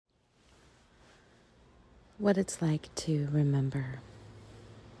what it's like to remember.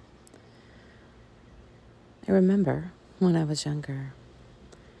 I remember when I was younger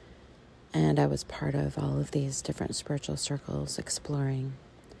and I was part of all of these different spiritual circles exploring.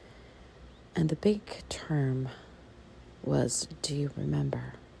 And the big term was, do you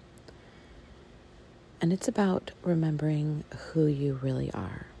remember? And it's about remembering who you really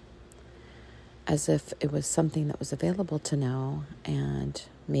are, as if it was something that was available to know, and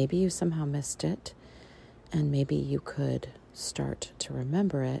maybe you somehow missed it, and maybe you could start to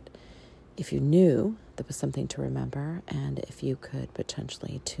remember it if you knew there was something to remember, and if you could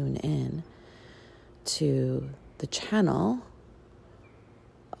potentially tune in to the channel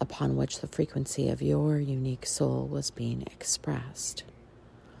upon which the frequency of your unique soul was being expressed.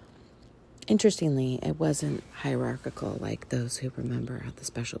 Interestingly, it wasn't hierarchical like those who remember the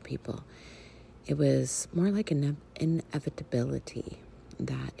special people. It was more like an inevitability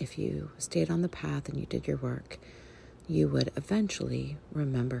that if you stayed on the path and you did your work, you would eventually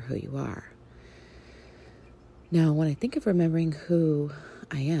remember who you are. Now, when I think of remembering who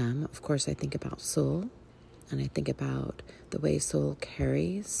I am, of course, I think about soul, and I think about the way soul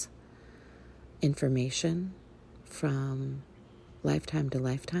carries information from lifetime to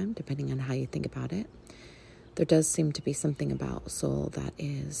lifetime, depending on how you think about it. There does seem to be something about soul that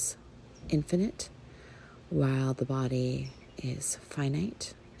is infinite, while the body is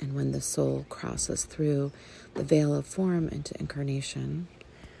finite. And when the soul crosses through the veil of form into incarnation,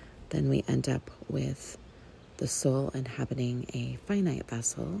 then we end up with the soul inhabiting a finite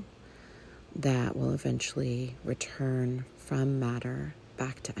vessel that will eventually return from matter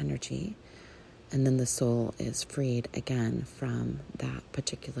back to energy. And then the soul is freed again from that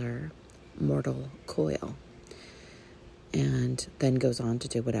particular mortal coil and then goes on to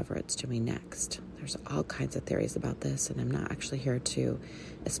do whatever it's doing next. There's all kinds of theories about this, and I'm not actually here to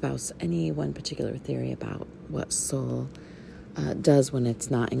espouse any one particular theory about what soul does when it's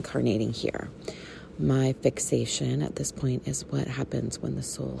not incarnating here. My fixation at this point is what happens when the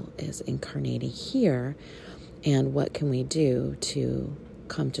soul is incarnating here, and what can we do to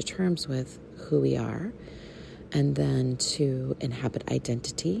come to terms with who we are, and then to inhabit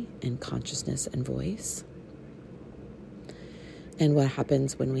identity and consciousness and voice. And what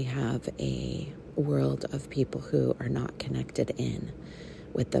happens when we have a world of people who are not connected in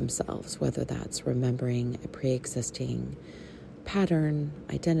with themselves, whether that's remembering a pre-existing pattern,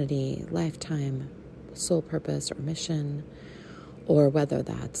 identity, lifetime, soul purpose or mission, or whether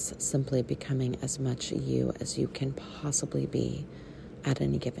that's simply becoming as much you as you can possibly be at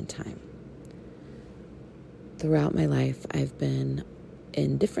any given time. Throughout my life, I've been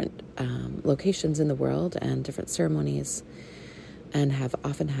in different locations in the world and different ceremonies, and have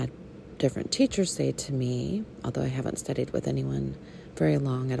often had different teachers say to me, although I haven't studied with anyone very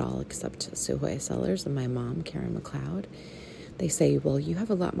long at all except Sue Hoy Sellers and my mom, Karen McLeod, they say, well, you have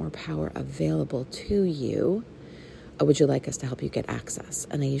a lot more power available to you. Would you like us to help you get access?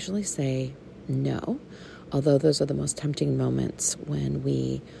 And I usually say no, although those are the most tempting moments when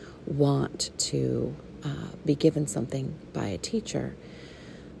we want to be given something by a teacher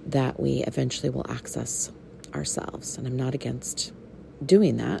that we eventually will access ourselves. And I'm not against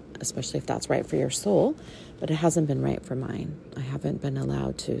doing that, especially if that's right for your soul, but it hasn't been right for mine. I haven't been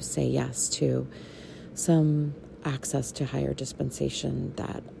allowed to say yes to some access to higher dispensation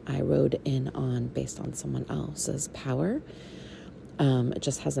that I rode in on based on someone else's power. It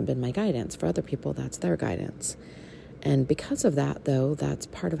just hasn't been my guidance. For other people, that's their guidance. And because of that, though, that's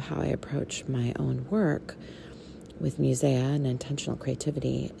part of how I approach my own work with Musea and intentional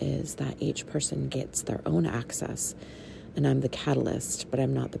creativity, is that each person gets their own access. And I'm the catalyst, but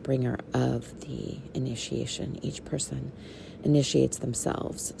I'm not the bringer of the initiation. Each person initiates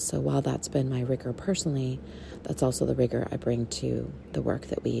themselves. So while that's been my rigor personally, that's also the rigor I bring to the work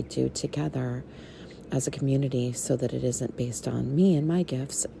that we do together as a community, so that it isn't based on me and my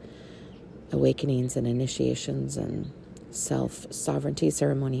gifts. Awakenings and initiations and self-sovereignty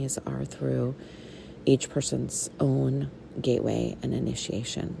ceremonies are through each person's own gateway and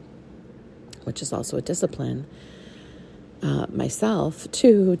initiation, which is also a discipline myself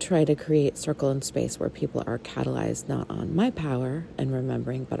to try to create circle and space where people are catalyzed not on my power and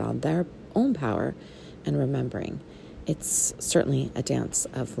remembering, but on their own power and remembering. It's certainly a dance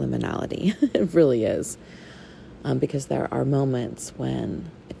of liminality. It really is. Because there are moments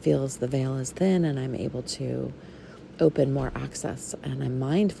when it feels the veil is thin and I'm able to open more access. And I'm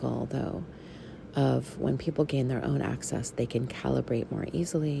mindful, though, of when people gain their own access, they can calibrate more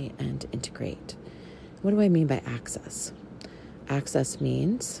easily and integrate. What do I mean by access? Access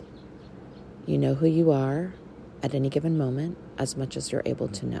means you know who you are at any given moment as much as you're able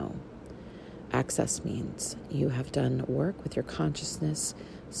to know. Access means you have done work with your consciousness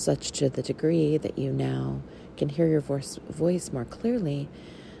such to the degree that you now can hear your voice more clearly.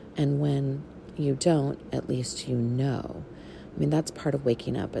 And when you don't, at least you know. I mean, that's part of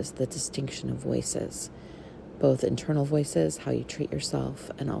waking up, is the distinction of voices. Both internal voices, how you treat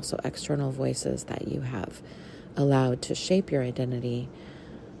yourself, and also external voices that you have allowed to shape your identity,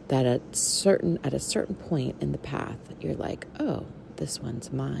 that at a certain point in the path, you're like, oh, this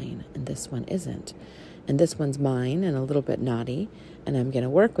one's mine and this one isn't. And this one's mine and a little bit naughty, and I'm going to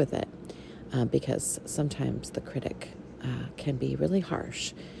work with it because sometimes the critic can be really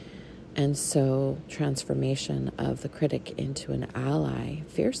harsh. And so transformation of the critic into an ally,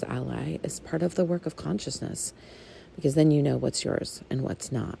 fierce ally, is part of the work of consciousness, because then you know what's yours and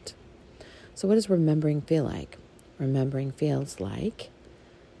what's not. So what does remembering feel like? Remembering feels like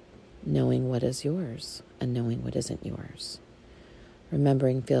knowing what is yours and knowing what isn't yours.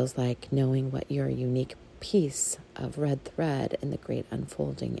 Remembering feels like knowing what your unique piece of red thread in the great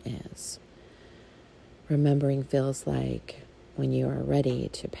unfolding is. Remembering feels like when you are ready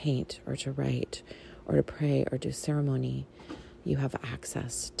to paint or to write or to pray or do ceremony, you have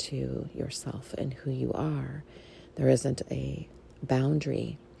access to yourself and who you are. There isn't a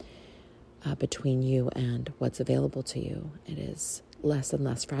boundary between you and what's available to you. It is less and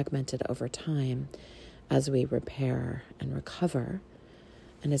less fragmented over time as we repair and recover,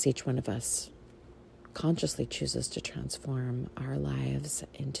 and as each one of us consciously chooses to transform our lives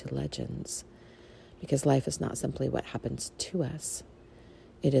into legends. Because life is not simply what happens to us.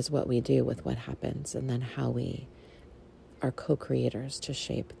 It is what we do with what happens, and then how we are co-creators to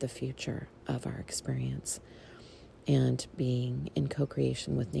shape the future of our experience, and being in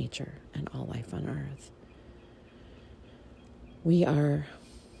co-creation with nature and all life on earth. We are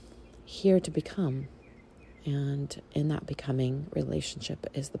here to become, and in that becoming, relationship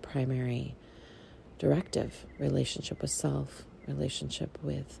is the primary directive. Relationship with self, relationship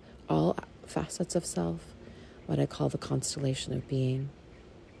with all facets of self, what I call the constellation of being,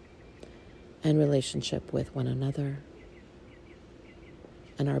 and relationship with one another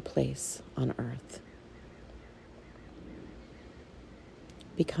and our place on earth.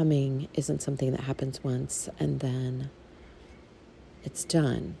 Becoming isn't something that happens once and then it's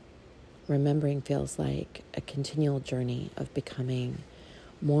done. Remembering feels like a continual journey of becoming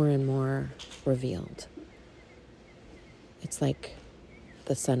more and more revealed. It's like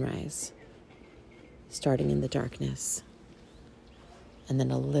the sunrise, starting in the darkness, and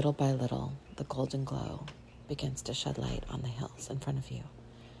then a little by little, the golden glow begins to shed light on the hills in front of you.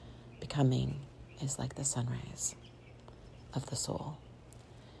 Becoming is like the sunrise of the soul.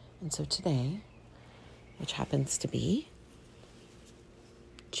 And so today, which happens to be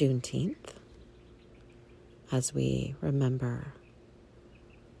Juneteenth, as we remember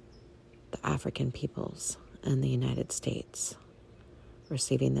the African peoples and the United States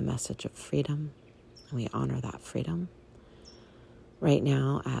receiving the message of freedom, and we honor that freedom. Right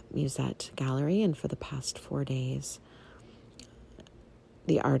now at Musette Gallery, and for the past 4 days,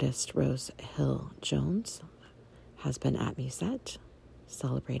 the artist Rose Hill Jones has been at Musette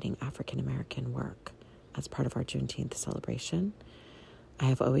celebrating African American work as part of our Juneteenth celebration. I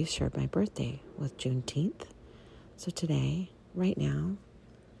have always shared my birthday with Juneteenth. So today, right now,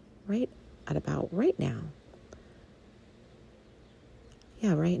 right now,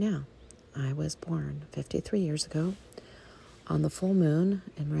 I was born 53 years ago on the full moon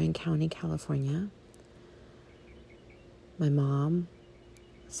in Marin County, California. My mom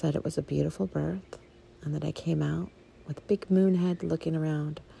said it was a beautiful birth and that I came out with a big moon head looking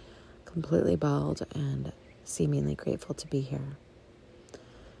around, completely bald and seemingly grateful to be here.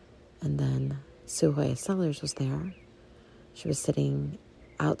 And then Suhoya Sellers was there. She was sitting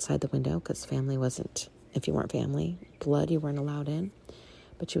outside the window because family wasn't, if you weren't family, blood, you weren't allowed in.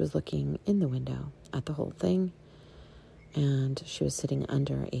 But she was looking in the window at the whole thing. And she was sitting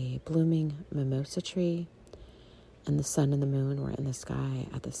under a blooming mimosa tree. And the sun and the moon were in the sky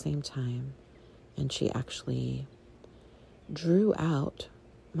at the same time. And she actually drew out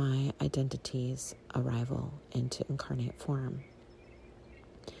my identity's arrival into incarnate form.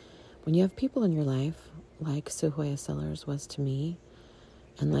 When you have people in your life, like Suhoya Sellers was to me,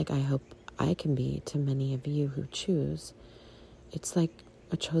 and like I hope I can be to many of you who choose, it's like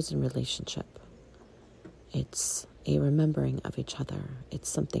a chosen relationship. It's a remembering of each other. It's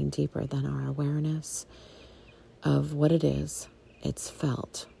something deeper than our awareness of what it is. It's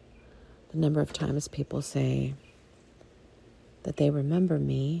felt. The number of times people say that they remember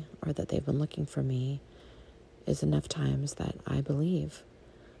me or that they've been looking for me is enough times that I believe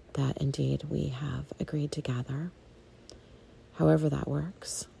that indeed we have agreed to gather. However that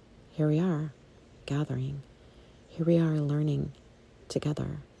works, here we are. gathering. Here we are learning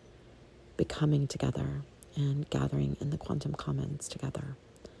together, becoming together, and gathering in the quantum commons together.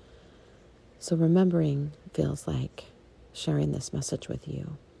 So remembering feels like sharing this message with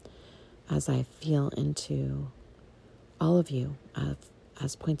you as I feel into all of you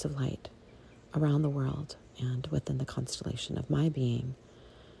as points of light around the world and within the constellation of my being,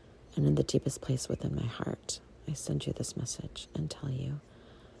 and in the deepest place within my heart. I send you this message and tell you,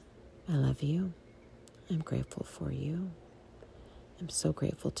 I love you. I'm grateful for you. I'm so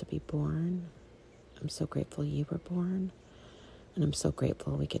grateful to be born. I'm so grateful you were born. And I'm so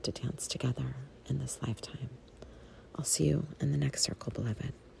grateful we get to dance together in this lifetime. I'll see you in the next circle,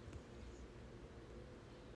 beloved.